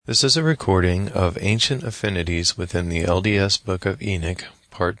This is a recording of Ancient Affinities within the LDS Book of Enoch,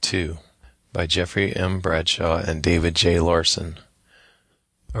 Part 2, by Jeffrey M. Bradshaw and David J. Larson.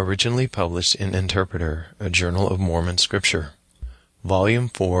 Originally published in Interpreter, a Journal of Mormon Scripture. Volume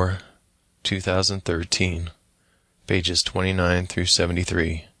 4, 2013, pages 29 through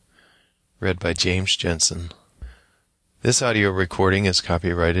 73. Read by James Jensen. This audio recording is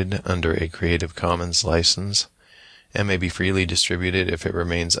copyrighted under a Creative Commons license and may be freely distributed if it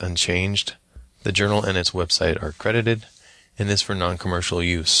remains unchanged. The journal and its website are credited and is for non-commercial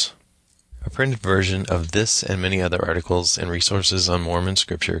use. A printed version of this and many other articles and resources on Mormon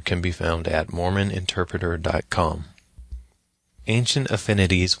Scripture can be found at mormoninterpreter.com. Ancient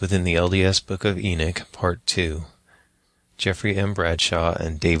Affinities within the LDS Book of Enoch, Part 2. Jeffrey M. Bradshaw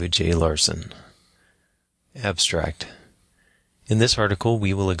and David J. Larson. Abstract. In this article,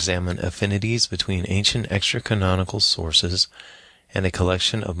 we will examine affinities between ancient extra-canonical sources and a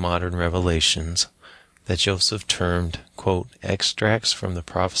collection of modern revelations that Joseph termed, quote, extracts from the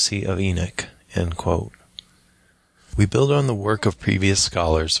prophecy of Enoch, end quote. We build on the work of previous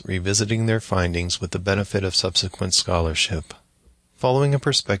scholars, revisiting their findings with the benefit of subsequent scholarship. Following a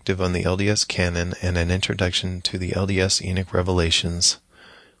perspective on the LDS canon and an introduction to the LDS Enoch revelations,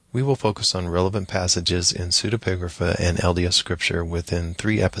 we will focus on relevant passages in pseudepigrapha and LDS scripture within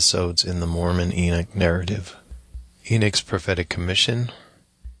 3 episodes in the Mormon Enoch narrative: Enoch's prophetic commission,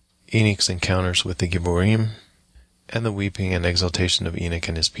 Enoch's encounters with the Gibborim, and the weeping and exaltation of Enoch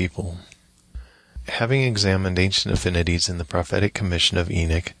and his people. Having examined ancient affinities in the prophetic commission of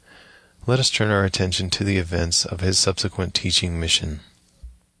Enoch, let us turn our attention to the events of his subsequent teaching mission.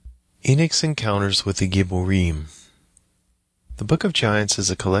 Enoch's encounters with the Gibborim. The Book of Giants is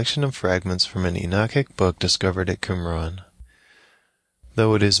a collection of fragments from an Enochic book discovered at Qumran.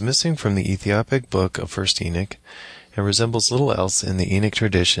 Though it is missing from the Ethiopic book of 1 Enoch and resembles little else in the Enoch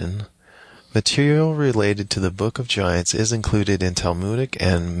tradition, material related to the Book of Giants is included in Talmudic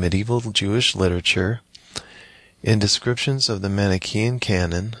and medieval Jewish literature, in descriptions of the Manichaean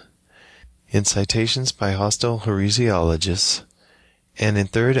canon, in citations by hostile heresiologists, and in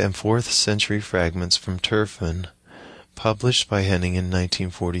 3rd and 4th century fragments from Turfan, published by Henning in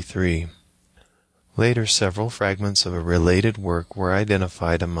 1943. Later, several fragments of a related work were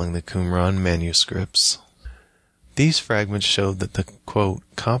identified among the Qumran manuscripts. These fragments showed that the, quote,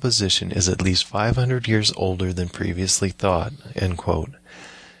 composition is at least 500 years older than previously thought, end quote,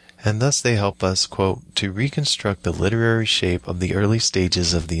 and thus they help us, quote, to reconstruct the literary shape of the early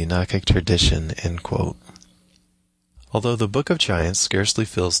stages of the Enochic tradition, end quote. Although the Book of Giants scarcely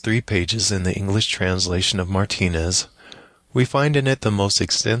fills 3 pages in the English translation of Martinez, we find in it the most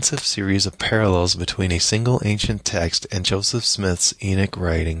extensive series of parallels between a single ancient text and Joseph Smith's Enoch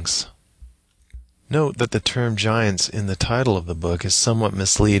writings. Note that the term giants in the title of the book is somewhat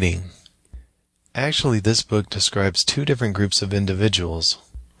misleading. Actually, this book describes 2 different groups of individuals,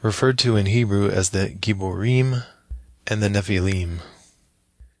 referred to in Hebrew as the Gibborim and the Nephilim.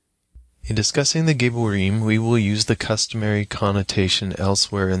 In discussing the Gibborim, we will use the customary connotation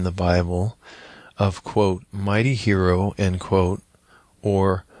elsewhere in the Bible of, quote, mighty hero, end quote,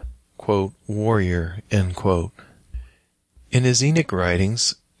 or, quote, warrior, end quote. In his Enoch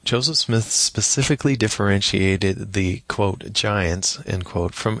writings, Joseph Smith specifically differentiated the, quote, giants, end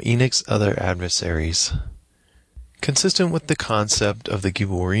quote, from Enoch's other adversaries. Consistent with the concept of the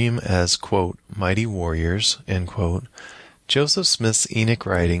Gibborim as, quote, mighty warriors, end quote, Joseph Smith's Enoch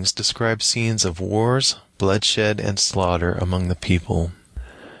writings describe scenes of wars, bloodshed, and slaughter among the people.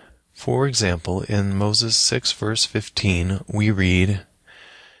 For example, in Moses 6 verse 15, we read,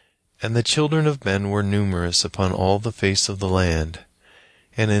 and the children of men were numerous upon all the face of the land.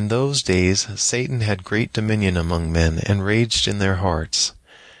 And in those days Satan had great dominion among men, and raged in their hearts.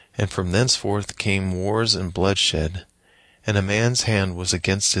 And from thenceforth came wars and bloodshed, and a man's hand was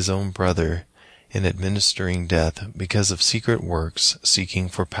against his own brother, in administering death, because of secret works, seeking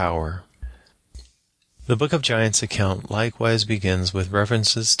for power. The Book of Giants account likewise begins with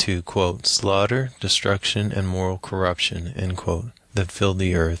references to, quote, slaughter, destruction, and moral corruption, end quote, that filled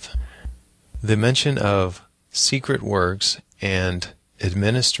the earth. The mention of secret works and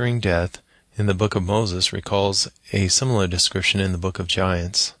administering death in the Book of Moses recalls a similar description in the Book of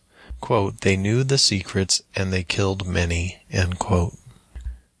Giants. Quote, they knew the secrets and they killed many, end quote.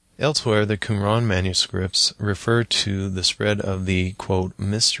 Elsewhere, the Qumran manuscripts refer to the spread of the, quote,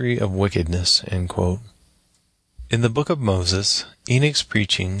 mystery of wickedness, end quote. In the Book of Moses, Enoch's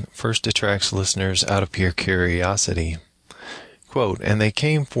preaching first attracts listeners out of pure curiosity. Quote, and they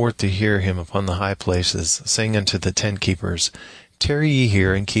came forth to hear him upon the high places, saying unto the tent keepers, tarry ye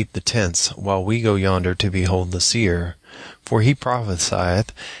here and keep the tents, while we go yonder to behold the seer, For he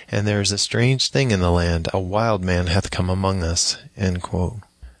prophesieth, and there is a strange thing in the land, a wild man hath come among us." End quote.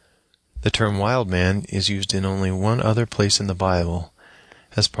 The term wild man is used in only one other place in the Bible,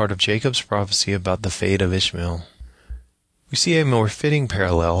 as part of Jacob's prophecy about the fate of Ishmael. We see a more fitting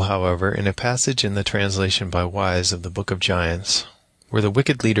parallel, however, in a passage in the translation by Wise of the Book of Giants, where the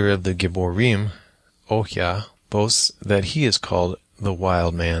wicked leader of the Gibborim, Ohia, boasts that he is called the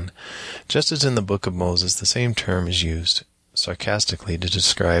wild man. Just as in the Book of Moses, the same term is used sarcastically to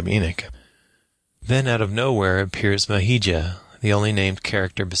describe Enoch. Then out of nowhere appears Mahijah, the only named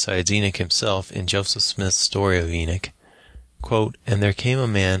character besides Enoch himself in Joseph Smith's story of Enoch. Quote, "And there came a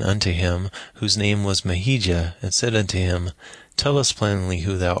man unto him, whose name was Mahijah, and said unto him, Tell us plainly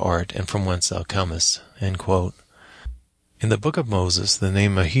who thou art, and from whence thou comest." End quote. In the Book of Moses, the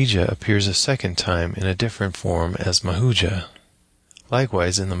name Mahijah appears a second time in a different form as Mahujah.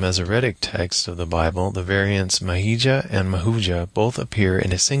 Likewise, in the Masoretic text of the Bible, the variants Mahijah and Mahujah both appear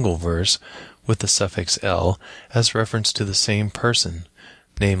in a single verse with the suffix el as reference to the same person,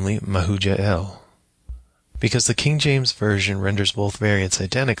 namely Mahujah-el. Because the King James Version renders both variants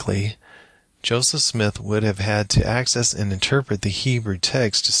identically, Joseph Smith would have had to access and interpret the Hebrew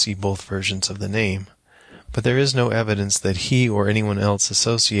text to see both versions of the name. But there is no evidence that he or anyone else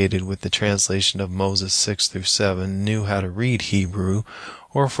associated with the translation of Moses 6-7 knew how to read Hebrew,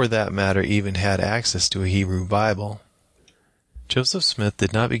 or for that matter even had access to a Hebrew Bible. Joseph Smith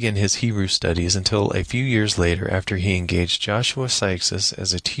did not begin his Hebrew studies until a few years later after he engaged Joshua Sykes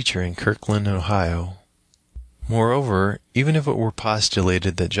as a teacher in Kirkland, Ohio. Moreover, even if it were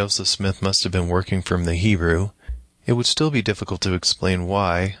postulated that Joseph Smith must have been working from the Hebrew, it would still be difficult to explain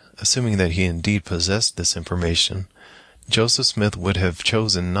why, assuming that he indeed possessed this information, Joseph Smith would have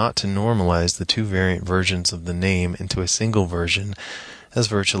chosen not to normalize the two variant versions of the name into a single version, as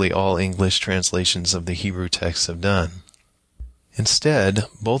virtually all English translations of the Hebrew text have done. Instead,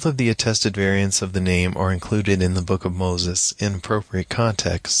 both of the attested variants of the name are included in the Book of Moses in appropriate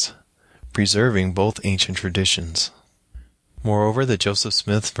contexts, preserving both ancient traditions. Moreover, the Joseph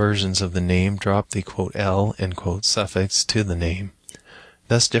Smith versions of the name drop the "el" suffix to the name,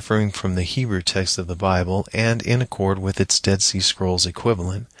 thus differing from the Hebrew text of the Bible and in accord with its Dead Sea Scrolls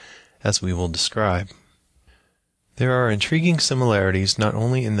equivalent, as we will describe. There are intriguing similarities not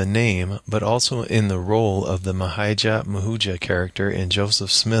only in the name, but also in the role of the Mahijah-Mahujah character in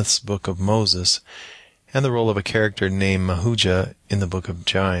Joseph Smith's Book of Moses, and the role of a character named Mahujah in the Book of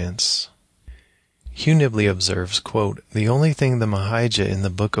Giants. Hugh Nibley observes, quote, "The only thing the Mahijah in the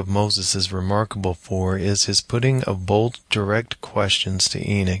Book of Moses is remarkable for is his putting of bold, direct questions to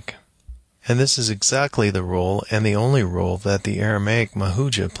Enoch. And this is exactly the role and the only role that the Aramaic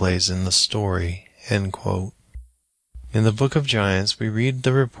Mahujah plays in the story." End quote. In the Book of Giants, we read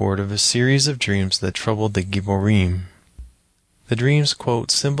the report of a series of dreams that troubled the Gibborim. The dreams,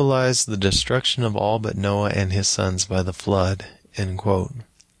 quote, "symbolize the destruction of all but Noah and his sons by the flood." End quote.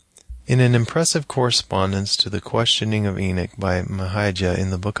 In an impressive correspondence to the questioning of Enoch by Mahijah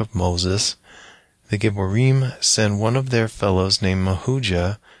in the Book of Moses, the Gibborim send one of their fellows named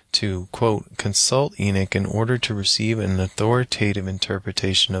Mahujah to, quote, "consult Enoch in order to receive an authoritative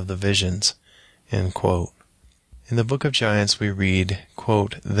interpretation of the visions." End quote. In the Book of Giants we read,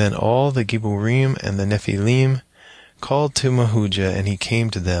 quote, "Then all the Gibborim and the Nephilim called to Mahujah, and he came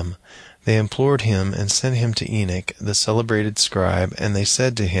to them. They implored him and sent him to Enoch, the celebrated scribe, and they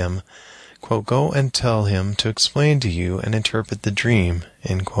said to him, quote, 'Go and tell him to explain to you and interpret the dream.'"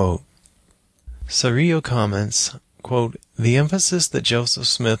 End quote. Sarillo comments, quote, "The emphasis that Joseph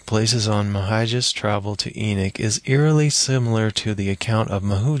Smith places on Mahijah's travel to Enoch is eerily similar to the account of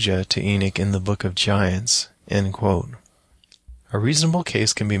Mahujah to Enoch in the Book of Giants." End quote. A reasonable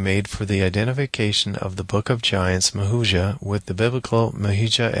case can be made for the identification of the Book of Giants Mahujah with the biblical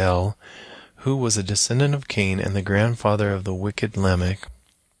Mahujah-el, who was a descendant of Cain and the grandfather of the wicked Lamech.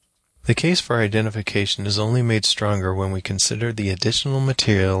 The case for identification is only made stronger when we consider the additional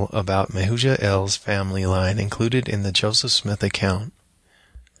material about Mahujah-el's family line included in the Joseph Smith account.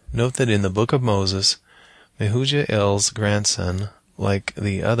 Note that in the Book of Moses, Mahujah-el's grandson, like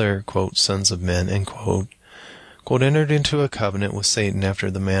the other, quote, "sons of men," end quote, entered into a covenant with Satan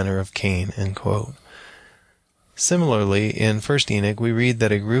after the manner of Cain, end quote. Similarly, in 1 Enoch, we read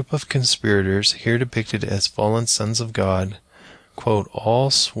that a group of conspirators, here depicted as fallen sons of God, quote,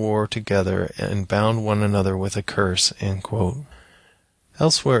 "all swore together and bound one another with a curse," end quote.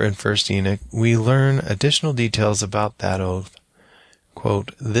 Elsewhere in 1 Enoch, we learn additional details about that oath.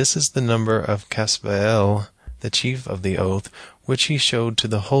 Quote, "This is the number of Casbael, the chief of the oath, which he showed to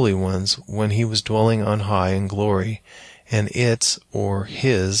the holy ones when he was dwelling on high in glory, and its, or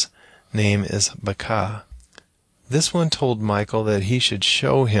his, name is Bakah. This one told Michael that he should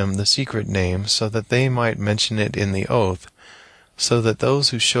show him the secret name so that they might mention it in the oath, so that those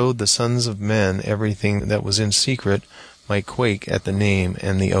who showed the sons of men everything that was in secret might quake at the name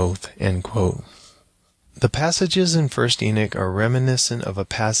and the oath." End quote. The passages in 1 Enoch are reminiscent of a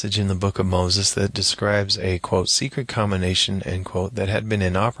passage in the book of Moses that describes a, quote, "secret combination," end quote, that had been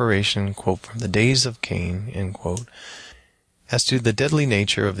in operation, quote, "from the days of Cain," end quote. As to the deadly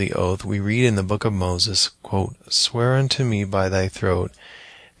nature of the oath, we read in the book of Moses, quote, "Swear unto me by thy throat,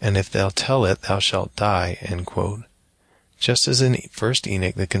 and if thou tell it, thou shalt die," end quote. Just as in 1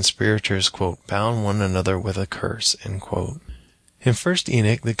 Enoch, the conspirators, quote, "bound one another with a curse," end quote. In 1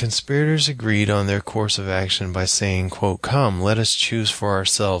 Enoch, the conspirators agreed on their course of action by saying, quote, "Come, let us choose for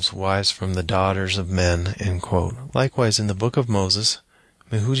ourselves wives from the daughters of men," end quote. Likewise, in the book of Moses,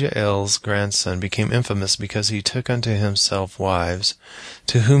 Mehujael's grandson became infamous because he took unto himself wives,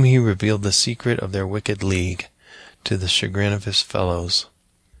 to whom he revealed the secret of their wicked league, to the chagrin of his fellows.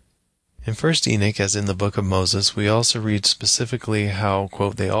 In 1 Enoch, as in the book of Moses, we also read specifically how,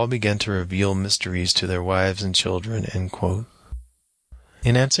 quote, "they all began to reveal mysteries to their wives and children," end quote.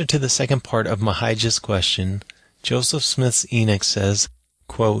 In answer to the second part of Mahijah's question, Joseph Smith's Enoch says,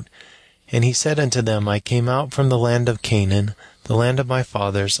 quote, "And he said unto them, I came out from the land of Canaan, the land of my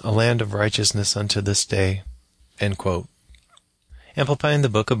fathers, a land of righteousness unto this day." End quote. Amplifying the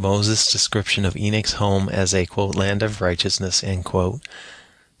book of Moses' description of Enoch's home as a, quote, "land of righteousness," end quote,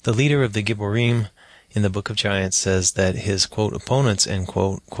 the leader of the Gibborim in the book of Giants says that his, quote, "opponents," end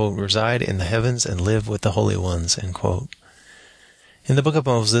quote, quote, "reside in the heavens and live with the holy ones," end quote. In the book of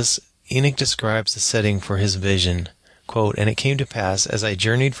Moses, Enoch describes the setting for his vision, quote, "And it came to pass, as I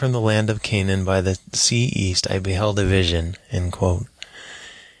journeyed from the land of Canaan by the sea east, I beheld a vision," end quote.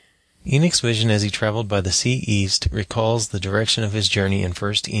 Enoch's vision as he traveled by the sea east recalls the direction of his journey in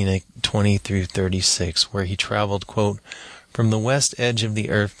 1 Enoch 20 through 36, where he traveled, quote, "from the west edge of the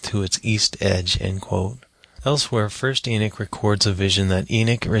earth to its east edge," end quote. Elsewhere, 1 Enoch records a vision that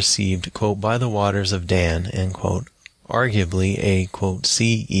Enoch received, quote, "by the waters of Dan," end quote, arguably a, quote,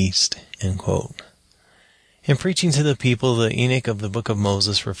 "sea east," end quote. In preaching to the people, the Enoch of the book of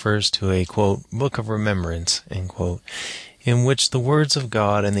Moses refers to a, quote, "book of remembrance," end quote, in which the words of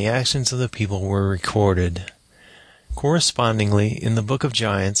God and the actions of the people were recorded. Correspondingly, in the book of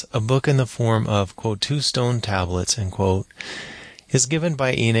Giants, a book in the form of, quote, 2 stone tablets, end quote, is given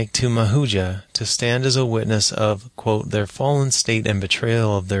by Enoch to Mahujah to stand as a witness of, quote, "their fallen state and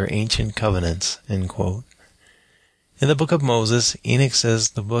betrayal of their ancient covenants," end quote. In the book of Moses, Enoch says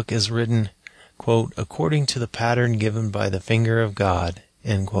the book is written, quote, "according to the pattern given by the finger of God,"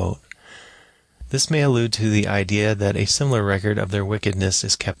 end quote. This may allude to the idea that a similar record of their wickedness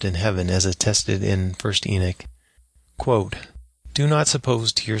is kept in heaven, as attested in 1 Enoch. Quote, "Do not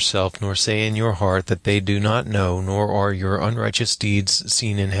suppose to yourself, nor say in your heart that they do not know, nor are your unrighteous deeds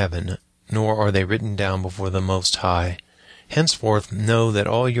seen in heaven, nor are they written down before the Most High. Henceforth know that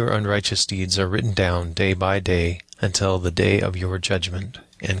all your unrighteous deeds are written down day by day, until the day of your judgment."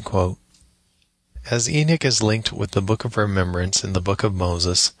 End quote. As Enoch is linked with the book of remembrance in the book of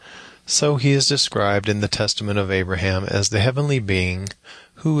Moses, so he is described in the Testament of Abraham as the heavenly being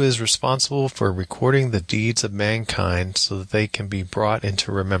who is responsible for recording the deeds of mankind so that they can be brought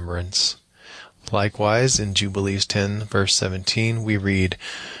into remembrance. Likewise, in Jubilees 10, verse 17, we read,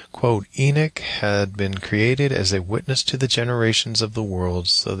 quote, "Enoch had been created as a witness to the generations of the world,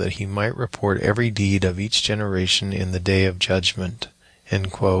 so that he might report every deed of each generation in the day of judgment."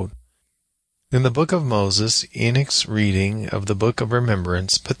 End quote. In the book of Moses, Enoch's reading of the book of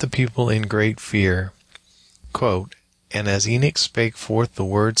remembrance put the people in great fear. Quote, "And as Enoch spake forth the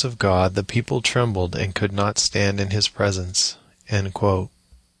words of God, the people trembled and could not stand in his presence." End quote.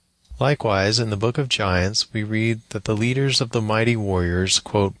 Likewise, in the book of Giants, we read that the leaders of the mighty warriors,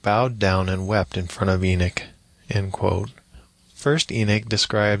 quote, "bowed down and wept in front of Enoch." End quote. 1 Enoch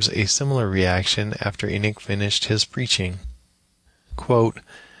describes a similar reaction after Enoch finished his preaching. Quote,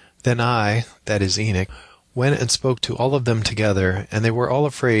 "Then I," that is Enoch, "went and spoke to all of them together, and they were all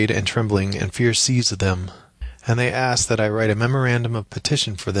afraid and trembling, and fear seized them. And they asked that I write a memorandum of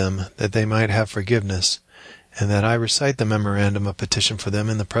petition for them, that they might have forgiveness, and that I recite the memorandum of petition for them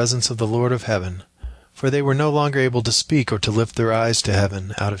in the presence of the Lord of heaven. For they were no longer able to speak or to lift their eyes to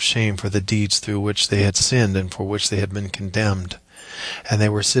heaven, out of shame for the deeds through which they had sinned and for which they had been condemned. And they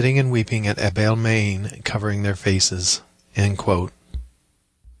were sitting and weeping at Abel-Maim, covering their faces." End quote.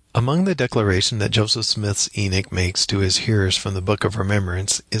 Among the declaration that Joseph Smith's Enoch makes to his hearers from the Book of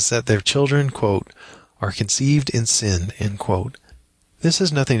Remembrance is that their children, quote, "are conceived in sin," end quote. This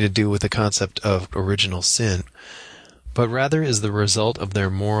has nothing to do with the concept of original sin, but rather is the result of their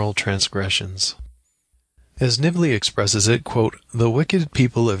moral transgressions. As Nibley expresses it, quote, "The wicked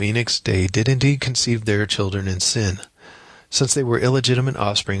people of Enoch's day did indeed conceive their children in sin, since they were illegitimate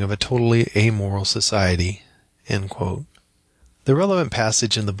offspring of a totally amoral society." End quote. The relevant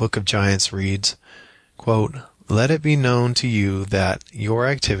passage in the Book of Giants reads, quote, "Let it be known to you that your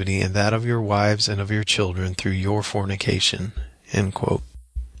activity and that of your wives and of your children through your fornication." End quote.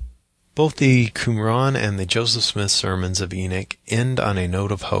 Both the Qumran and the Joseph Smith sermons of Enoch end on a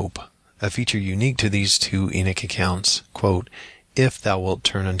note of hope, a feature unique to these two Enoch accounts. Quote, "If thou wilt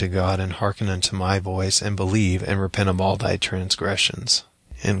turn unto God and hearken unto my voice and believe and repent of all thy transgressions."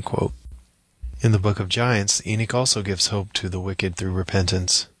 End quote. In the Book of Giants, Enoch also gives hope to the wicked through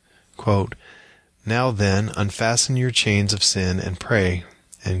repentance. Quote, "Now then, unfasten your chains of sin and pray."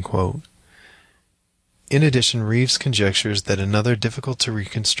 End quote. In addition, Reeves conjectures that another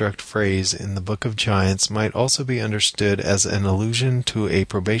difficult-to-reconstruct phrase in the Book of Giants might also be understood as an allusion to a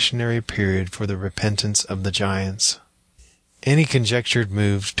probationary period for the repentance of the giants. Any conjectured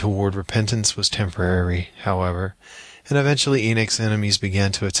move toward repentance was temporary, however, and eventually Enoch's enemies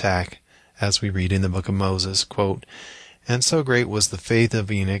began to attack, as we read in the Book of Moses, quote, "And so great was the faith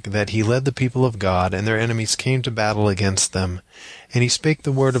of Enoch that he led the people of God, and their enemies came to battle against them. And he spake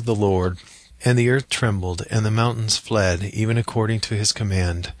the word of the Lord, and the earth trembled, and the mountains fled, even according to his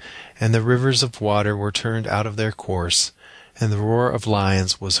command. And the rivers of water were turned out of their course, and the roar of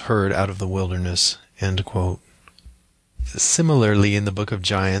lions was heard out of the wilderness." End quote. Similarly, in the Book of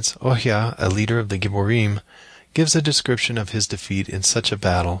Giants, Ohia, a leader of the Gibborim, gives a description of his defeat in such a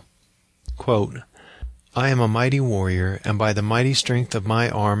battle. Quote, "I am a mighty warrior, and by the mighty strength of my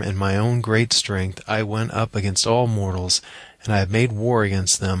arm and my own great strength I went up against all mortals, and I have made war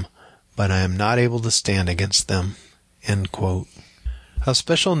against them, but I am not able to stand against them." End quote. Of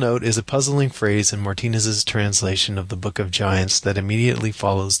special note is a puzzling phrase in Martinez's translation of the Book of Giants that immediately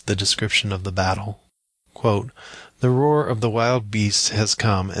follows the description of the battle. Quote, "The roar of the wild beasts has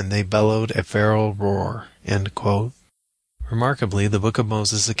come, and they bellowed a feral roar." End quote. Remarkably, the Book of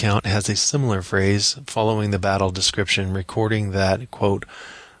Moses account has a similar phrase following the battle description, recording that, quote,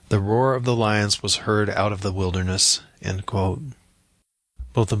 "The roar of the lions was heard out of the wilderness." End quote.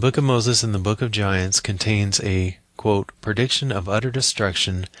 Both the Book of Moses and the Book of Giants contains a, quote, "prediction of utter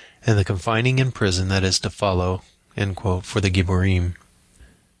destruction and the confining in prison that is to follow," end quote, for the Gibborim.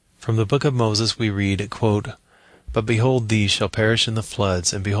 From the Book of Moses we read, quote, "But behold, these shall perish in the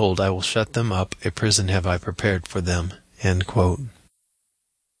floods, and behold, I will shut them up, a prison have I prepared for them." End quote.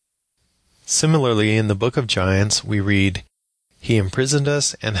 Similarly, in the Book of Giants we read, "He imprisoned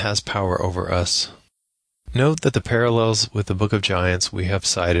us and has power over us." Note that the parallels with the Book of Giants we have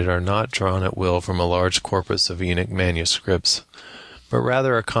cited are not drawn at will from a large corpus of Enoch manuscripts, but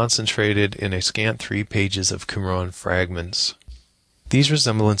rather are concentrated in a scant 3 pages of Qumran fragments. These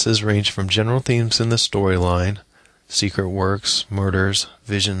resemblances range from general themes in the storyline, secret works, murders,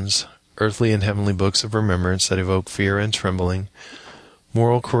 visions, earthly and heavenly books of remembrance that evoke fear and trembling,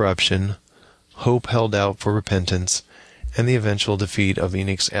 moral corruption, hope held out for repentance, and the eventual defeat of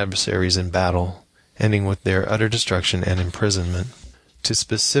Enoch's adversaries in battle, ending with their utter destruction and imprisonment, to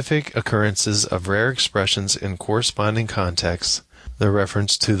specific occurrences of rare expressions in corresponding contexts, the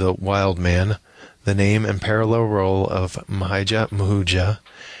reference to the wild man, the name and parallel role of Mahijah Mahuja,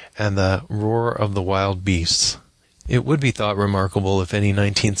 and the roar of the wild beasts. It would be thought remarkable if any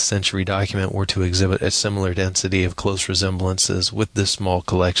 19th century document were to exhibit a similar density of close resemblances with this small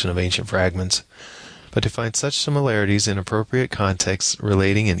collection of ancient fragments, but to find such similarities in appropriate contexts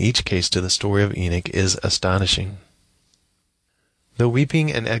relating in each case to the story of Enoch is astonishing. The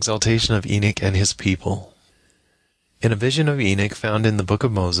weeping and exaltation of Enoch and his people. In a vision of Enoch found in the Book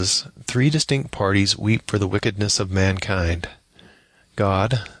of Moses, 3 distinct parties weep for the wickedness of mankind: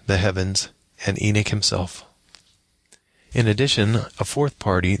 God, the heavens, and Enoch himself. In addition, a 4th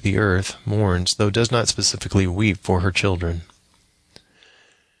party, the earth, mourns, though does not specifically weep for her children.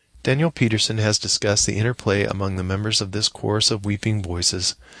 Daniel Peterson has discussed the interplay among the members of this chorus of weeping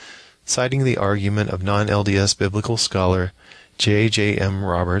voices, citing the argument of non-LDS biblical scholar J.J.M.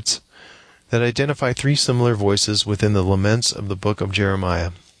 Roberts that identify 3 similar voices within the laments of the book of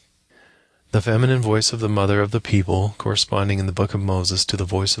Jeremiah. The feminine voice of the mother of the people, corresponding in the book of Moses to the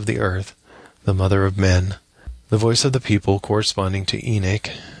voice of the earth, the mother of men, the voice of the people corresponding to Enoch,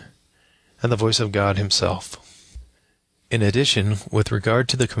 and the voice of God himself. In addition, with regard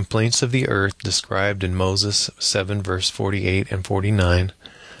to the complaints of the earth described in Moses 7 verse 48 and 49,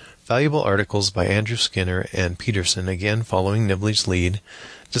 valuable articles by Andrew Skinner and Peterson, again following Nibley's lead,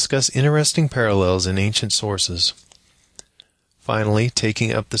 discuss interesting parallels in ancient sources. Finally,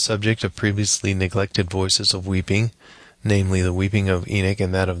 taking up the subject of previously neglected voices of weeping, namely the weeping of Enoch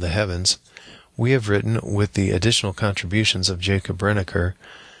and that of the heavens, we have written, with the additional contributions of Jacob Renneker,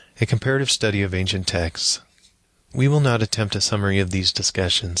 a comparative study of ancient texts. We will not attempt a summary of these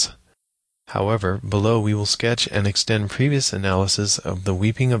discussions. However, below we will sketch and extend previous analysis of the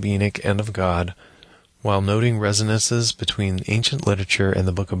weeping of Enoch and of God, while noting resonances between ancient literature and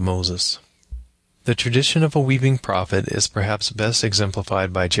the Book of Moses. The tradition of a weeping prophet is perhaps best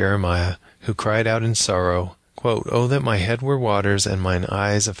exemplified by Jeremiah, who cried out in sorrow, quote, "O that my head were waters, and mine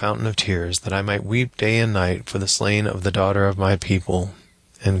eyes a fountain of tears, that I might weep day and night for the slain of the daughter of my people."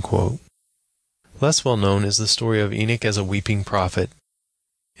 End quote. Less well known is the story of Enoch as a weeping prophet.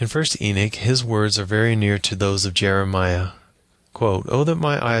 In 1 Enoch, his words are very near to those of Jeremiah. Quote, "O that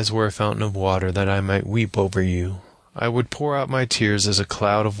my eyes were a fountain of water, that I might weep over you. I would pour out my tears as a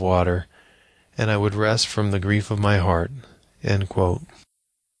cloud of water, and I would rest from the grief of my heart." End quote.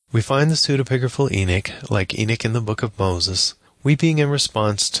 We find the pseudepigraphal Enoch, like Enoch in the Book of Moses, weeping in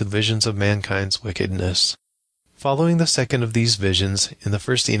response to visions of mankind's wickedness. Following the second of these visions, in the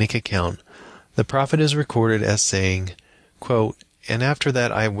first Enoch account, the prophet is recorded as saying, quote, "And after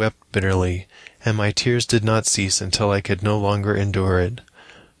that I wept bitterly, and my tears did not cease until I could no longer endure it.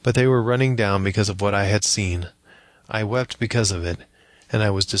 But they were running down because of what I had seen. I wept because of it, and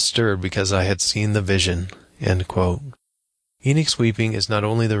I was disturbed because I had seen the vision." End quote. Enoch's weeping is not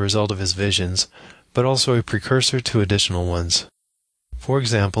only the result of his visions, but also a precursor to additional ones. For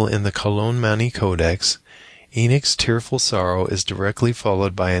example, in the Kolon Mani Codex, Enoch's tearful sorrow is directly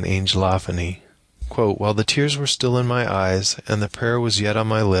followed by an angelophany. Quote, "While the tears were still in my eyes, and the prayer was yet on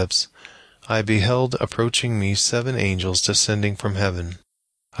my lips, I beheld approaching me 7 angels descending from heaven.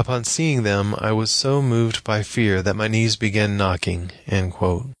 Upon seeing them, I was so moved by fear that my knees began knocking." End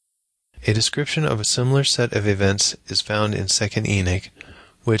quote. A description of a similar set of events is found in 2 Enoch,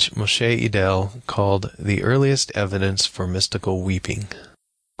 which Moshe Idel called the earliest evidence for mystical weeping.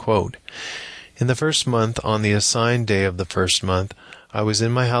 Quote, "In the first month, on the assigned day of the first month, I was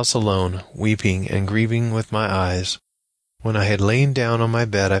in my house alone, weeping and grieving with my eyes. When I had lain down on my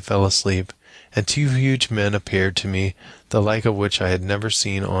bed I fell asleep, and 2 huge men appeared to me, the like of which I had never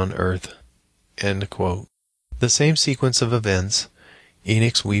seen on earth." End quote. The same sequence of events,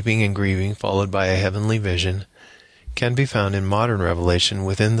 Enoch's weeping and grieving followed by a heavenly vision, can be found in modern revelation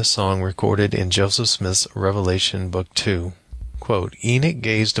within the song recorded in Joseph Smith's Revelation Book 2. Quote, "Enoch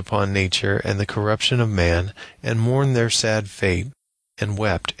gazed upon nature and the corruption of man, and mourned their sad fate, and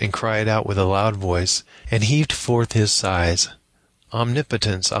wept, and cried out with a loud voice, and heaved forth his sighs.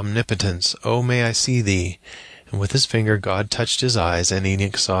 Omnipotence, omnipotence, O may I see thee. And with his finger God touched his eyes, and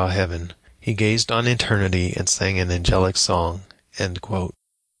Enoch saw heaven. He gazed on eternity, and sang an angelic song." End quote.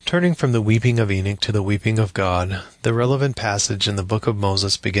 Turning from the weeping of Enoch to the weeping of God, the relevant passage in the Book of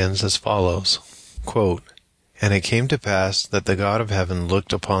Moses begins as follows. Quote, "And it came to pass that the God of heaven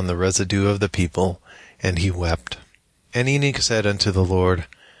looked upon the residue of the people, and he wept. And Enoch said unto the Lord,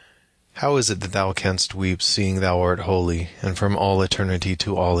 How is it that thou canst weep, seeing thou art holy, and from all eternity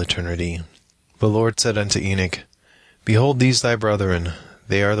to all eternity? The Lord said unto Enoch, Behold these thy brethren,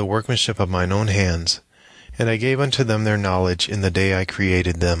 they are the workmanship of mine own hands, and I gave unto them their knowledge in the day I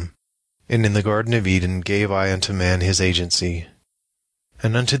created them. And in the Garden of Eden gave I unto man his agency.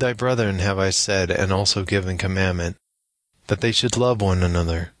 And unto thy brethren have I said, and also given commandment, that they should love one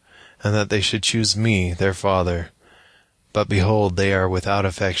another, and that they should choose me, their father. But behold, they are without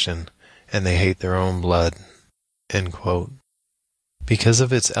affection, and they hate their own blood." End quote. Because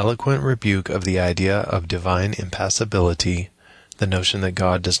of its eloquent rebuke of the idea of divine impassibility, the notion that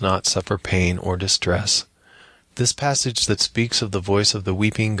God does not suffer pain or distress, this passage that speaks of the voice of the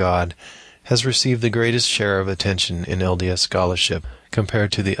weeping God has received the greatest share of attention in LDS scholarship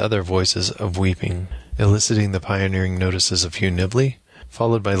compared to the other voices of weeping, eliciting the pioneering notices of Hugh Nibley,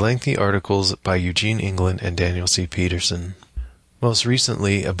 followed by lengthy articles by Eugene England and Daniel C. Peterson. Most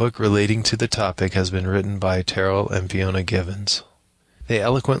recently, a book relating to the topic has been written by Terrell and Fiona Givens. They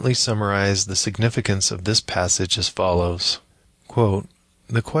eloquently summarize the significance of this passage as follows. Quote,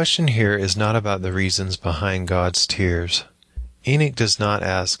 "The question here is not about the reasons behind God's tears. Enoch does not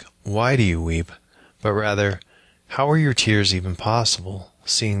ask, Why do you weep? But rather, How are your tears even possible,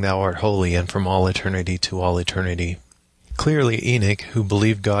 seeing thou art holy and from all eternity to all eternity?" Clearly Enoch, who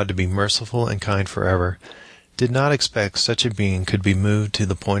believed God to be merciful and kind forever, did not expect such a being could be moved to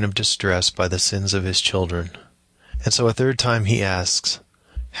the point of distress by the sins of his children. And so a third time he asks,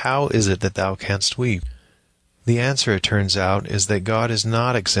 How is it that thou canst weep? The answer, it turns out, is that God is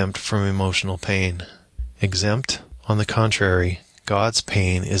not exempt from emotional pain. Exempt? On the contrary, God's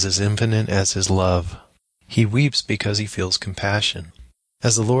pain is as infinite as his love. He weeps because he feels compassion.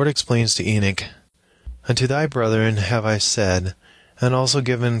 As the Lord explains to Enoch, Unto thy brethren have I said, and also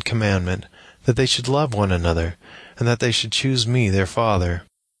given commandment, that they should love one another, and that they should choose me their father.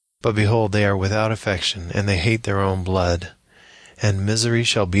 But behold, they are without affection, and they hate their own blood. And misery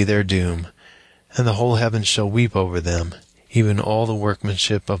shall be their doom, and the whole heaven shall weep over them, even all the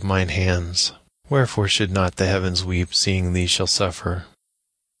workmanship of mine hands. Wherefore should not the heavens weep, seeing these shall suffer?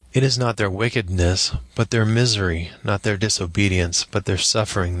 It is not their wickedness, but their misery, not their disobedience, but their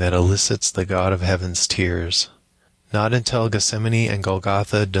suffering that elicits the God of heaven's tears. Not until Gethsemane and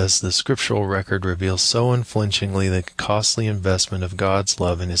Golgotha does the scriptural record reveal so unflinchingly the costly investment of God's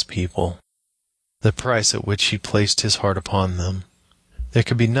love in His people, the price at which He placed His heart upon them. There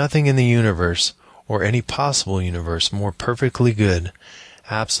could be nothing in the universe, or any possible universe, more perfectly good,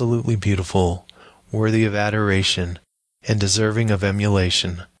 absolutely beautiful, worthy of adoration, and deserving of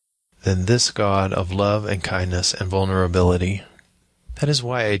emulation, than this God of love and kindness and vulnerability. That is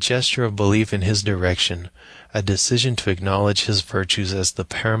why a gesture of belief in His direction, a decision to acknowledge His virtues as the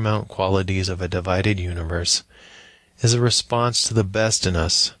paramount qualities of a divided universe, is a response to the best in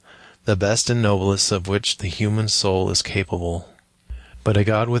us, the best and noblest of which the human soul is capable. But a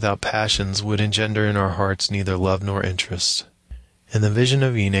God without passions would engender in our hearts neither love nor interest. In the vision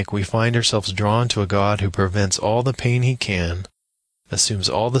of Enoch we find ourselves drawn to a God who prevents all the pain He can, assumes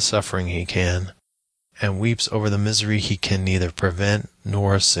all the suffering He can, and weeps over the misery He can neither prevent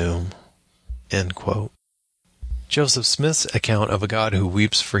nor assume." End quote. Joseph Smith's account of a God who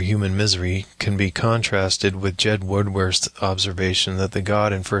weeps for human misery can be contrasted with Jed Woodworth's observation that the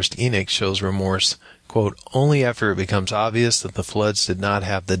God in 1 Enoch shows remorse, quote, "only after it becomes obvious that the floods did not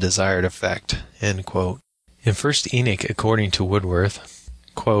have the desired effect." End quote. In 1 Enoch, according to Woodworth,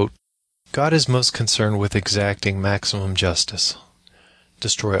 quote, "God is most concerned with exacting maximum justice.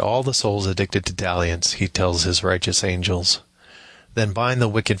 Destroy all the souls addicted to dalliance, He tells His righteous angels. Then bind the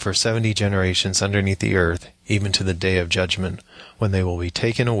wicked for 70 generations underneath the earth, even to the day of judgment, when they will be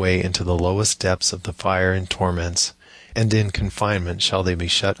taken away into the lowest depths of the fire and torments, and in confinement shall they be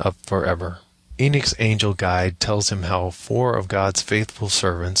shut up forever." Enoch's angel guide tells him how 4 of God's faithful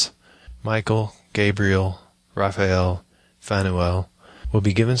servants, Michael, Gabriel, Raphael, Phanuel, will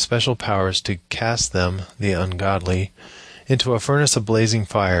be given special powers to cast them, the ungodly, into a furnace of blazing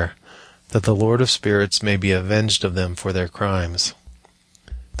fire, that the Lord of spirits may be avenged of them for their crimes.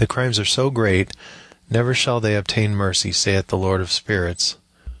 The crimes are so great, never shall they obtain mercy, saith the Lord of spirits.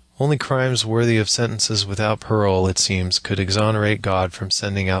 Only crimes worthy of sentences without parole, it seems, could exonerate God from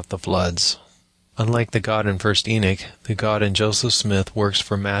sending out the floods. Unlike the God in 1 Enoch, the God in Joseph Smith works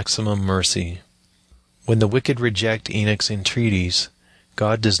for maximum mercy. When the wicked reject Enoch's entreaties,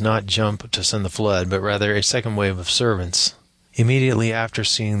 God does not jump to send the flood, but rather a second wave of servants. Immediately after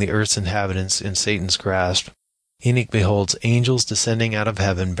seeing the earth's inhabitants in Satan's grasp, Enoch beholds angels descending out of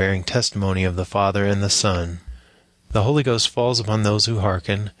heaven bearing testimony of the Father and the Son. The Holy Ghost falls upon those who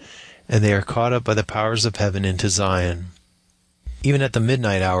hearken, and they are caught up by the powers of heaven into Zion. Even at the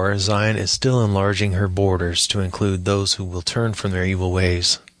midnight hour, Zion is still enlarging her borders to include those who will turn from their evil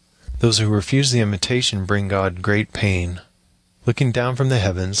ways. Those who refuse the invitation bring God great pain. Looking down from the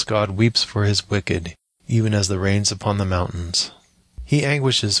heavens, God weeps for His wicked, even as the rains upon the mountains. He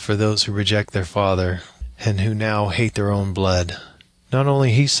anguishes for those who reject their Father, and who now hate their own blood. Not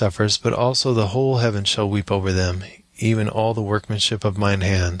only He suffers, but also the whole heaven shall weep over them, even all the workmanship of mine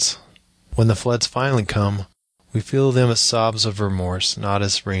hands. When the floods finally come, we feel them as sobs of remorse, not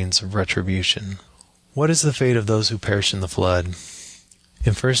as rains of retribution. What is the fate of those who perish in the flood?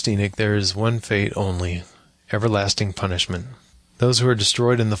 In 1 Enoch there is one fate only, everlasting punishment. Those who are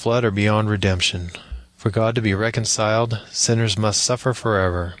destroyed in the flood are beyond redemption. For God to be reconciled, sinners must suffer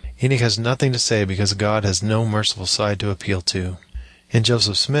forever. Enoch has nothing to say because God has no merciful side to appeal to. In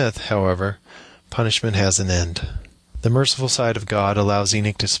Joseph Smith, however, punishment has an end. The merciful side of God allows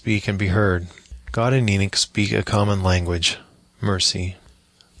Enoch to speak and be heard. God and Enoch speak a common language, mercy.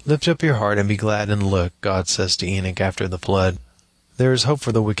 "Lift up your heart and be glad and look," God says to Enoch after the flood. "There is hope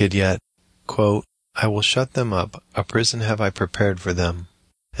for the wicked yet. Quote, I will shut them up, a prison have I prepared for them,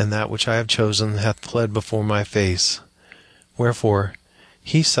 and that which I have chosen hath fled before my face. Wherefore,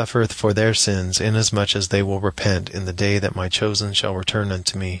 He suffereth for their sins, inasmuch as they will repent in the day that my chosen shall return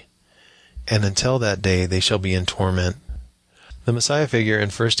unto me. And until that day they shall be in torment." The Messiah figure in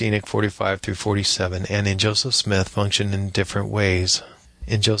 1 Enoch 45-47 and in Joseph Smith function in different ways.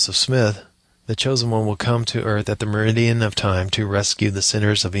 In Joseph Smith, the chosen one will come to earth at the meridian of time to rescue the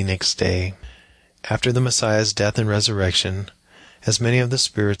sinners of Enoch's day. After the Messiah's death and resurrection, as many of the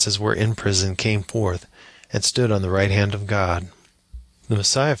spirits as were in prison came forth and stood on the right hand of God. The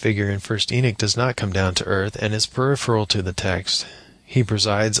Messiah figure in 1 Enoch does not come down to earth and is peripheral to the text. He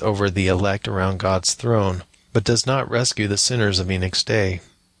presides over the elect around God's throne, but does not rescue the sinners of Enoch's day.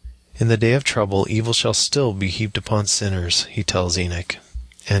 In the day of trouble, evil shall still be heaped upon sinners, he tells Enoch.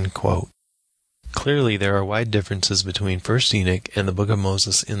 End quote. Clearly, there are wide differences between 1 Enoch and the Book of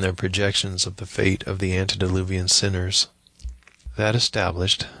Moses in their projections of the fate of the antediluvian sinners. That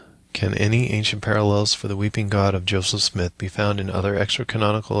established, can any ancient parallels for the weeping God of Joseph Smith be found in other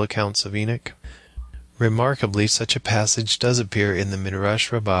extra-canonical accounts of Enoch? Remarkably, such a passage does appear in the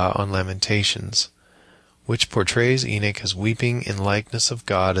Midrash Rabbah on Lamentations, which portrays Enoch as weeping in likeness of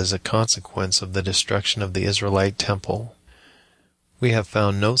God as a consequence of the destruction of the Israelite temple. We have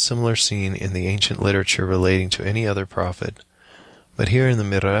found no similar scene in the ancient literature relating to any other prophet, but here in the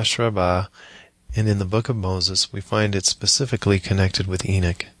Midrash Rabbah and in the Book of Moses we find it specifically connected with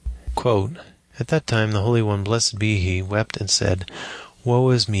Enoch. Quote, "At that time the Holy One, blessed be He, wept and said,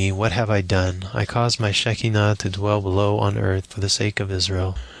 Woe is me, what have I done? I caused my Shekinah to dwell below on earth for the sake of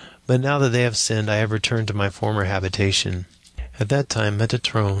Israel. But now that they have sinned, I have returned to my former habitation. At that time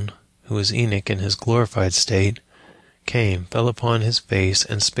Metatron, who is Enoch in his glorified state, came, fell upon his face,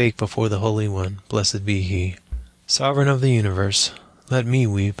 and spake before the Holy One, blessed be He. Sovereign of the universe, let me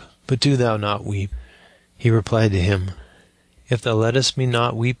weep, but do thou not weep. He replied to him, If thou lettest me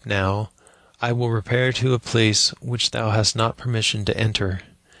not weep now, I will repair to a place which thou hast not permission to enter,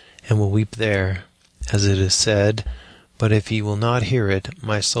 and will weep there, as it is said, but if he will not hear it,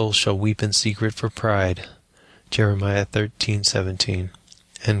 my soul shall weep in secret for pride. Jeremiah 13:17.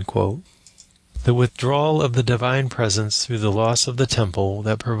 End quote. The withdrawal of the divine presence through the loss of the temple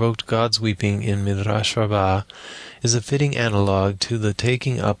that provoked God's weeping in Midrash Rabbah is a fitting analogue to the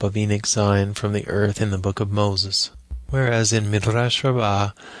taking up of Enoch's Zion from the earth in the Book of Moses. Whereas in Midrash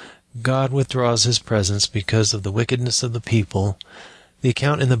Rabbah, God withdraws his presence because of the wickedness of the people, the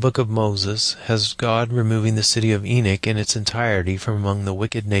account in the Book of Moses has God removing the city of Enoch in its entirety from among the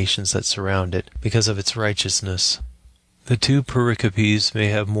wicked nations that surround it because of its righteousness. The two pericopes may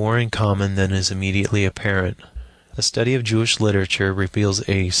have more in common than is immediately apparent. A study of Jewish literature reveals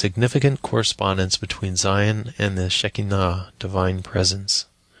a significant correspondence between Zion and the Shekinah, divine presence.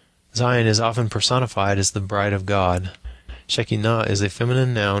 Zion is often personified as the bride of God. Shekinah is a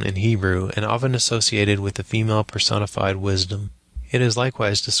feminine noun in Hebrew and often associated with the female personified wisdom. It is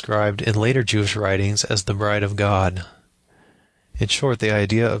likewise described in later Jewish writings as the bride of God. In short, the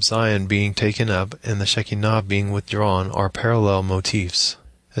idea of Zion being taken up and the Shekinah being withdrawn are parallel motifs,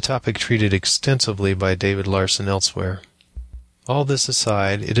 a topic treated extensively by David Larson elsewhere. All this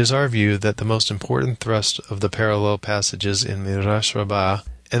aside, it is our view that the most important thrust of the parallel passages in Midrash Rabbah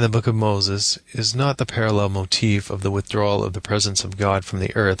and the Book of Moses is not the parallel motif of the withdrawal of the presence of God from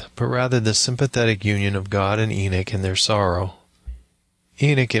the earth, but rather the sympathetic union of God and Enoch in their sorrow.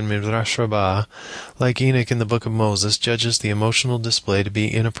 Enoch in Midrash Rabbah, like Enoch in the Book of Moses, judges the emotional display to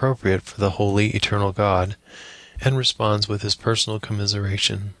be inappropriate for the holy, eternal God, and responds with his personal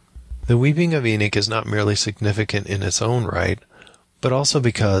commiseration. The weeping of Enoch is not merely significant in its own right, but also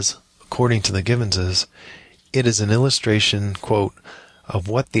because, according to the Givenses, it is an illustration, quote, of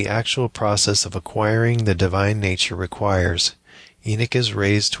what the actual process of acquiring the divine nature requires. Enoch is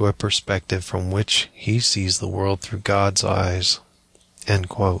raised to a perspective from which he sees the world through God's eyes. End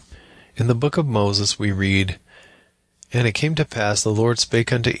quote. In the Book of Moses we read, And it came to pass, the Lord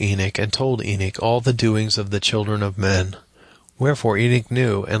spake unto Enoch, and told Enoch all the doings of the children of men. Wherefore Enoch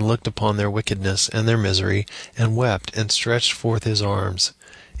knew, and looked upon their wickedness and their misery, and wept, and stretched forth his arms,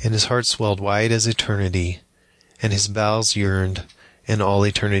 and his heart swelled wide as eternity, and his bowels yearned, and all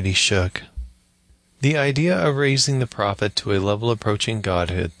eternity shook. The idea of raising the prophet to a level approaching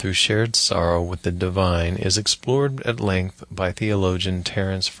Godhood through shared sorrow with the divine is explored at length by theologian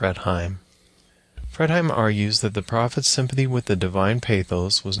Terence Fretheim. Fretheim argues that the prophet's sympathy with the divine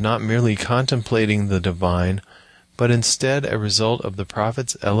pathos was not merely contemplating the divine, but instead a result of the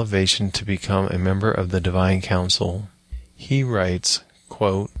prophet's elevation to become a member of the divine council. He writes,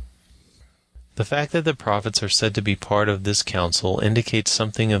 quote, The fact that the prophets are said to be part of this council indicates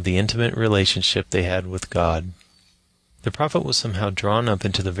something of the intimate relationship they had with God. The prophet was somehow drawn up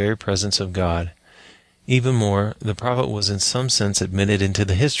into the very presence of God. Even more, the prophet was in some sense admitted into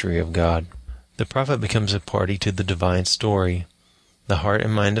the history of God. The prophet becomes a party to the divine story. The heart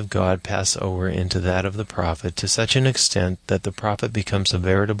and mind of God pass over into that of the prophet to such an extent that the prophet becomes a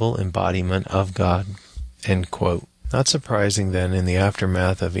veritable embodiment of God. End quote. Not surprising, then, in the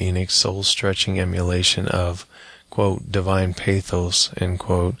aftermath of Enoch's soul-stretching emulation of, quote, divine pathos, end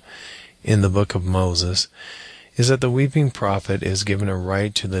quote, in the Book of Moses, is that the weeping prophet is given a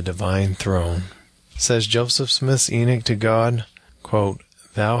right to the divine throne. Says Joseph Smith's Enoch to God, quote,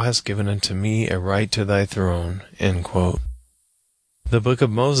 Thou hast given unto me a right to thy throne, end quote. The Book of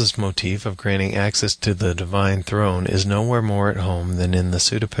Moses motif of granting access to the divine throne is nowhere more at home than in the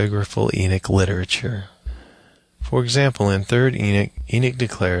pseudepigraphal Enoch literature. For example, in 3rd Enoch, Enoch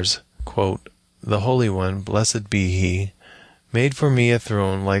declares, quote, "The Holy One, blessed be He, made for me a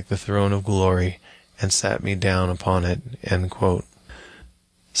throne like the throne of glory, and sat me down upon it." End quote.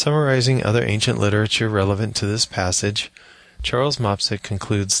 Summarizing other ancient literature relevant to this passage, Charles Mopsick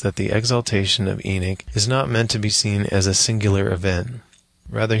concludes that the exaltation of Enoch is not meant to be seen as a singular event.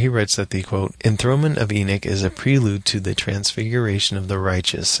 Rather, he writes that the, quote, "enthronement of Enoch is a prelude to the transfiguration of the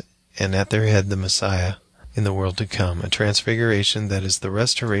righteous, and at their head the Messiah in the world to come, a transfiguration that is the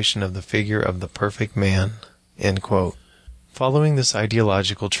restoration of the figure of the perfect man." End quote. Following this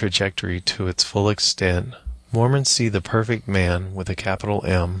ideological trajectory to its full extent, Mormons see the perfect man, with a capital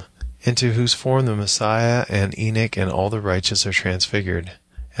M, into whose form the Messiah and Enoch and all the righteous are transfigured,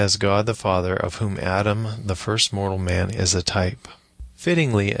 as God the Father, of whom Adam, the first mortal man, is a type.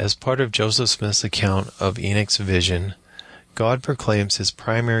 Fittingly, as part of Joseph Smith's account of Enoch's vision, God proclaims his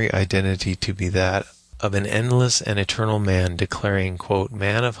primary identity to be that of an endless and eternal man, declaring, quote,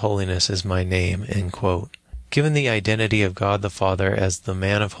 "Man of holiness is my name," end quote. Given the identity of God the Father as the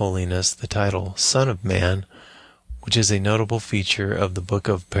Man of Holiness, the title Son of Man, which is a notable feature of the Book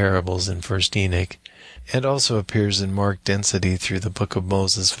of Parables in 1st Enoch, and also appears in marked density through the Book of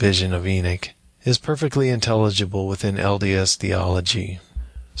Moses' vision of Enoch, is perfectly intelligible within LDS theology.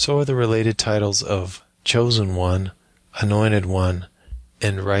 So are the related titles of Chosen One, Anointed One,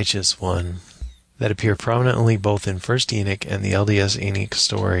 and Righteous One, that appear prominently both in 1st Enoch and the LDS Enoch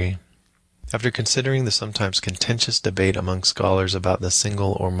story. After considering the sometimes contentious debate among scholars about the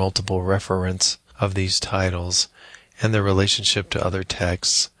single or multiple reference of these titles, and their relationship to other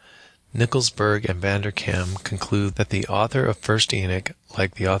texts, Nickelsburg and Vanderkam conclude that the author of 1st Enoch,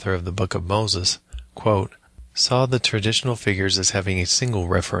 like the author of the Book of Moses, quote, saw the traditional figures as having a single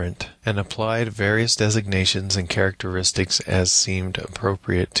referent, and applied various designations and characteristics as seemed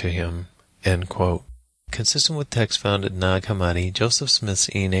appropriate to him. End quote. Consistent with text found at Nag Hammadi, Joseph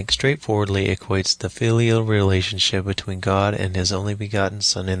Smith's Enoch straightforwardly equates the filial relationship between God and His only begotten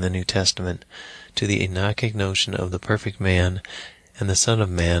Son in the New Testament to the Enochic notion of the perfect man and the Son of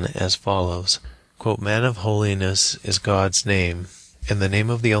Man as follows, quote, "Man of holiness is God's name, and the name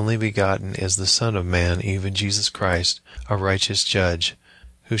of the only begotten is the Son of Man, even Jesus Christ, a righteous judge,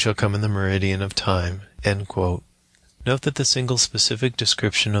 who shall come in the meridian of time." End quote. Note that the single specific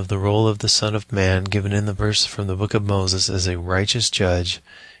description of the role of the Son of Man given in the verse from the Book of Moses as a righteous judge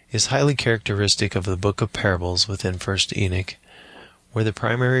is highly characteristic of the Book of Parables within 1st Enoch, where the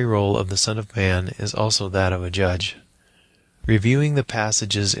primary role of the Son of Man is also that of a judge. Reviewing the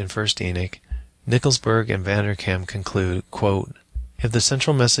passages in 1st Enoch, Nickelsburg and Vanderkam conclude, quote, "If the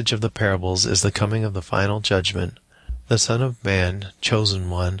central message of the parables is the coming of the final judgment, the Son of Man,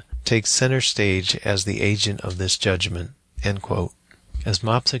 Chosen One, takes center stage as the agent of this judgment." End quote. As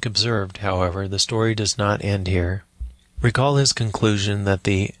Mopsick observed, however, the story does not end here. Recall his conclusion that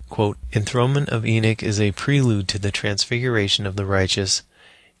the, quote, "enthronement of Enoch is a prelude to the transfiguration of the righteous,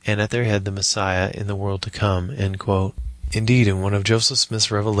 and at their head the Messiah in the world to come." End quote. Indeed, in one of Joseph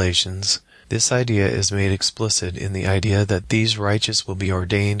Smith's revelations, this idea is made explicit in the idea that these righteous will be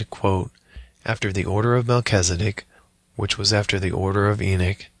ordained, quote, "after the order of Melchizedek, which was after the order of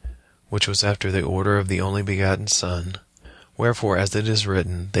Enoch, which was after the order of the only begotten Son. Wherefore, as it is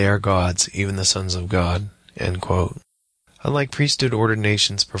written, they are gods, even the sons of God." End quote. Unlike priesthood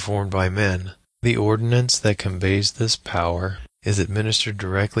ordinations performed by men, the ordinance that conveys this power is administered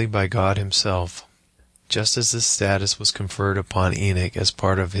directly by God Himself, just as this status was conferred upon Enoch as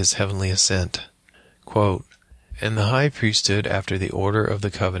part of his heavenly ascent. Quote, "And the high priesthood, after the order of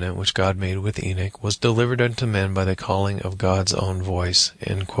the covenant which God made with Enoch, was delivered unto men by the calling of God's own voice."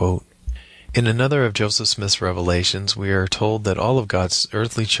 End quote. In another of Joseph Smith's revelations, we are told that all of God's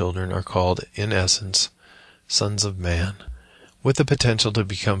earthly children are called, in essence, sons of man, with the potential to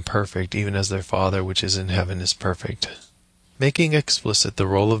become perfect even as their Father which is in heaven is perfect. Making explicit the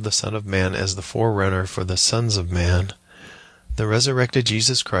role of the Son of Man as the forerunner for the sons of man, the resurrected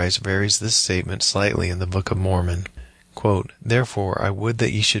Jesus Christ varies this statement slightly in the Book of Mormon. Quote, "Therefore I would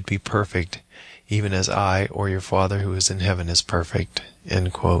that ye should be perfect, even as I, or your Father who is in heaven, is perfect."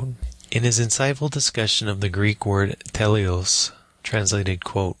 End quote. In his insightful discussion of the Greek word teleos, translated,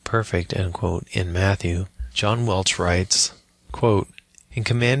 quote, "perfect," end quote, in Matthew, John Welch writes, quote, "In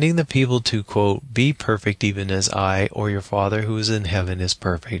commanding the people to, quote, be perfect even as I, or your Father who is in heaven, is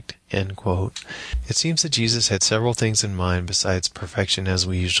perfect," end quote, it seems that Jesus had several things in mind besides perfection as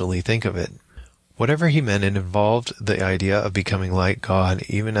we usually think of it. Whatever he meant, it involved the idea of becoming like God,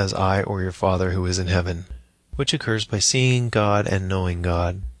 even as I, or your Father who is in heaven, which occurs by seeing God and knowing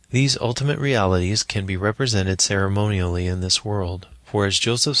God. These ultimate realities can be represented ceremonially in this world, for as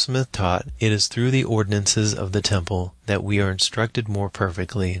Joseph Smith taught, it is through the ordinances of the temple that we are instructed more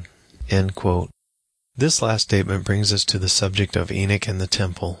perfectly." End quote. This last statement brings us to the subject of Enoch and the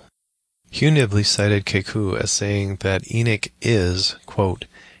temple. Hugh Nibley cited Keku as saying that Enoch is, quote,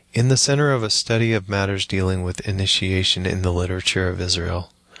 "in the center of a study of matters dealing with initiation in the literature of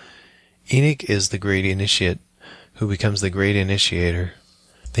Israel. Enoch is the great initiate, who becomes the great initiator.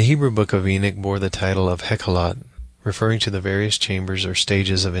 The Hebrew book of Enoch bore the title of Hekalot, referring to the various chambers or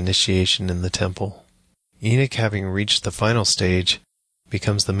stages of initiation in the temple. Enoch, having reached the final stage,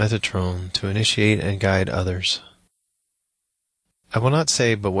 becomes the Metatron to initiate and guide others. "I will not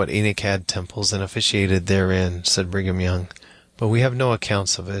say but what Enoch had temples and officiated therein," said Brigham Young, "but we have no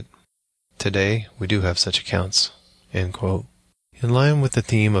accounts of it. Today we do have such accounts." End quote. In line with the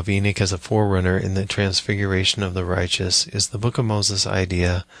theme of Enoch as a forerunner in the transfiguration of the righteous is the Book of Moses'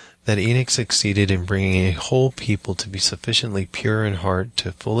 idea that Enoch succeeded in bringing a whole people to be sufficiently pure in heart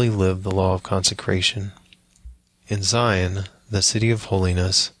to fully live the law of consecration. In Zion, the city of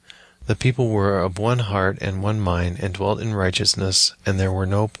holiness, the people were of one heart and one mind and dwelt in righteousness, and there were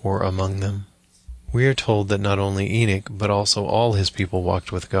no poor among them. We are told that not only Enoch but also all his people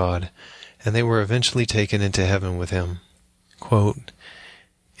walked with God, and they were eventually taken into heaven with him. Quote,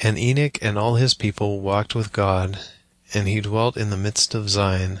 "And Enoch and all his people walked with God, and he dwelt in the midst of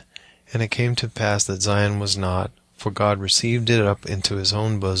Zion. And it came to pass that Zion was not, for God received it up into his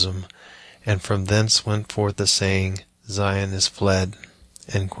own bosom, and from thence went forth the saying, Zion is fled."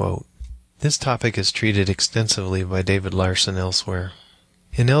 End quote. This topic is treated extensively by David Larson elsewhere.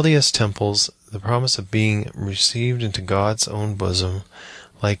 In LDS temples, the promise of being received into God's own bosom,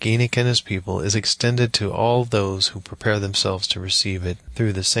 like Enoch and his people, is extended to all those who prepare themselves to receive it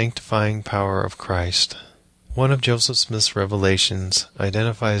through the sanctifying power of Christ. One of Joseph Smith's revelations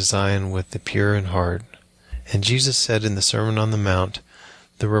identifies Zion with the pure in heart, and Jesus said in the Sermon on the Mount,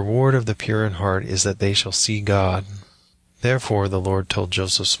 "The reward of the pure in heart is that they shall see God." Therefore, the Lord told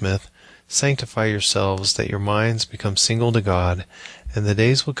Joseph Smith, "Sanctify yourselves, that your minds become single to God, and the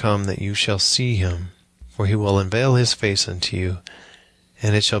days will come that you shall see him, for he will unveil his face unto you,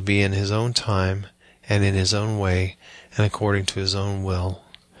 and it shall be in his own time, and in his own way, and according to his own will.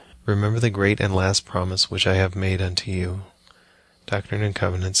 Remember the great and last promise which I have made unto you." Doctrine and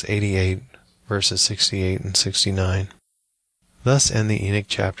Covenants 88, verses 68 and 69. Thus end the Enoch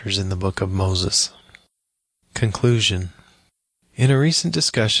chapters in the Book of Moses. Conclusion. In a recent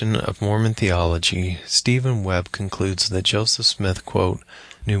discussion of Mormon theology, Stephen Webb concludes that Joseph Smith, quote,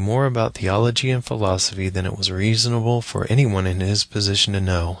 "knew more about theology and philosophy than it was reasonable for anyone in his position to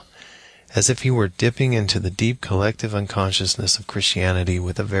know, as if he were dipping into the deep collective unconsciousness of Christianity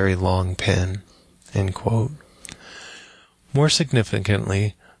with a very long pen." End quote. More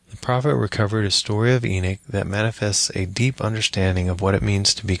significantly, the prophet recovered a story of Enoch that manifests a deep understanding of what it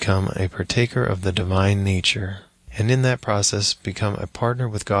means to become a partaker of the divine nature, and in that process become a partner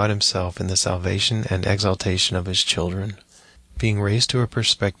with God himself in the salvation and exaltation of his children, being raised to a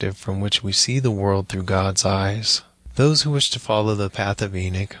perspective from which we see the world through God's eyes. Those who wish to follow the path of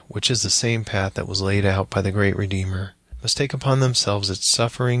Enoch, which is the same path that was laid out by the great Redeemer, must take upon themselves its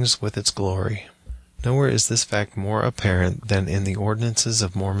sufferings with its glory. Nowhere is this fact more apparent than in the ordinances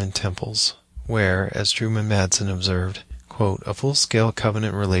of Mormon temples, where, as Truman Madsen observed, quote, "a full-scale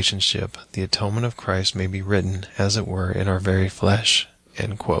covenant relationship, the atonement of Christ may be written, as it were, in our very flesh."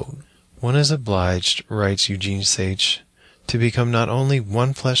 End quote. "One is obliged," writes Eugene Sage, "to become not only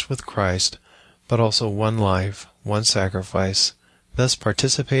one flesh with Christ, but also one life, one sacrifice, thus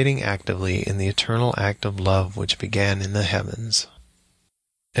participating actively in the eternal act of love which began in the heavens."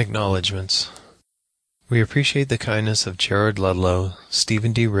 Acknowledgements. We appreciate the kindness of Jared Ludlow,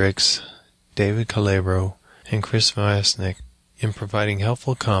 Stephen D. Ricks, David Calabro, and Chris Vyasnik in providing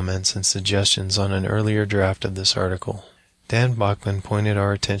helpful comments and suggestions on an earlier draft of this article. Dan Bachman pointed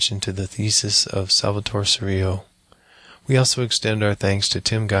our attention to the thesis of Salvatore Cirio. We also extend our thanks to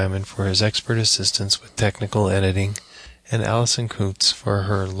Tim Guyman for his expert assistance with technical editing, and Allison Koontz for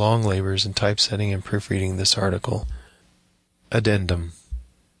her long labors in typesetting and proofreading this article. Addendum.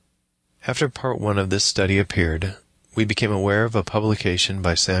 After Part 1 of this study appeared, we became aware of a publication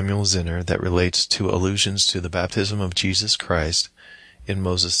by Samuel Zinner that relates to allusions to the baptism of Jesus Christ in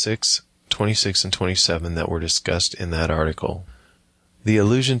Moses 6, 26 and 27 that were discussed in that article. The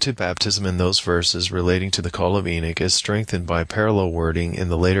allusion to baptism in those verses relating to the call of Enoch is strengthened by parallel wording in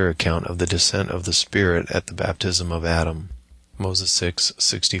the later account of the descent of the Spirit at the baptism of Adam. Moses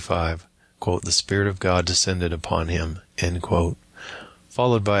 6:65, quote, "The Spirit of God descended upon him," end quote.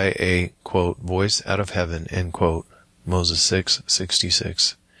 followed by a, quote, voice out of heaven, end quote, Moses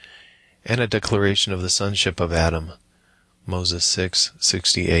 6:66, and a declaration of the sonship of Adam, Moses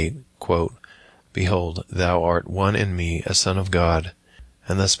 6:68, quote, behold, thou art one in me, a son of God,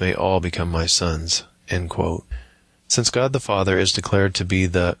 and thus may all become my sons, end quote. Since God the Father is declared to be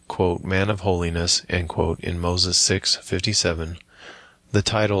the, quote, man of holiness, end quote, in Moses 6:57, the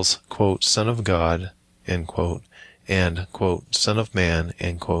titles, quote, Son of God, end quote, and, quote, Son of Man,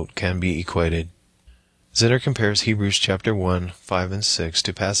 end quote, can be equated. Zinner compares Hebrews chapter 1, 5 and 6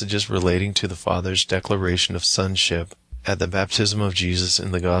 to passages relating to the Father's declaration of sonship at the baptism of Jesus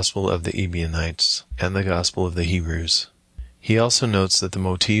in the Gospel of the Ebionites and the Gospel of the Hebrews. He also notes that the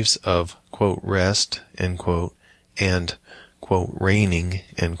motifs of, quote, rest, end quote, and, quote, reigning,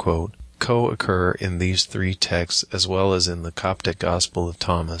 end quote, co-occur in these three texts as well as in the Coptic Gospel of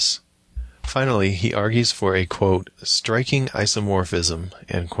Thomas. Finally, he argues for a, quote, striking isomorphism,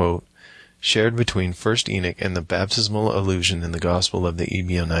 end quote, shared between 1st Enoch and the baptismal allusion in the Gospel of the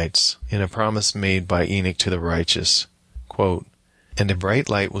Ebionites, in a promise made by Enoch to the righteous, quote, and a bright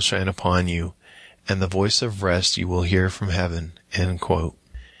light will shine upon you, and the voice of rest you will hear from heaven, end quote.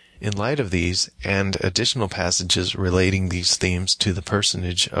 In light of these, and additional passages relating these themes to the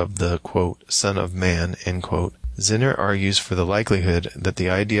personage of the, quote, Son of Man, end quote, Zinner argues for the likelihood that the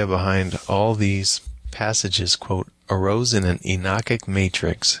idea behind all these passages, quote, arose in an Enochic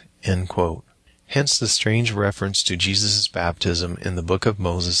matrix, end quote. Hence the strange reference to Jesus' baptism in the Book of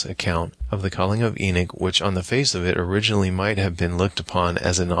Moses account of the calling of Enoch, which on the face of it originally might have been looked upon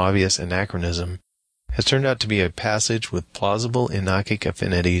as an obvious anachronism, has turned out to be a passage with plausible Enochic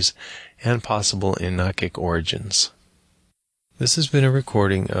affinities and possible Enochic origins. This has been a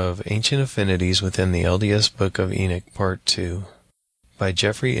recording of Ancient Affinities within the LDS Book of Enoch, Part 2, by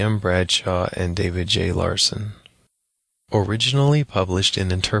Jeffrey M. Bradshaw and David J. Larson. Originally published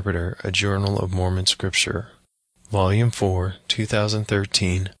in Interpreter, a Journal of Mormon Scripture, Volume 4,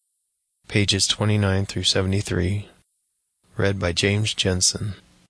 2013, pages 29 through 73, read by James Jensen.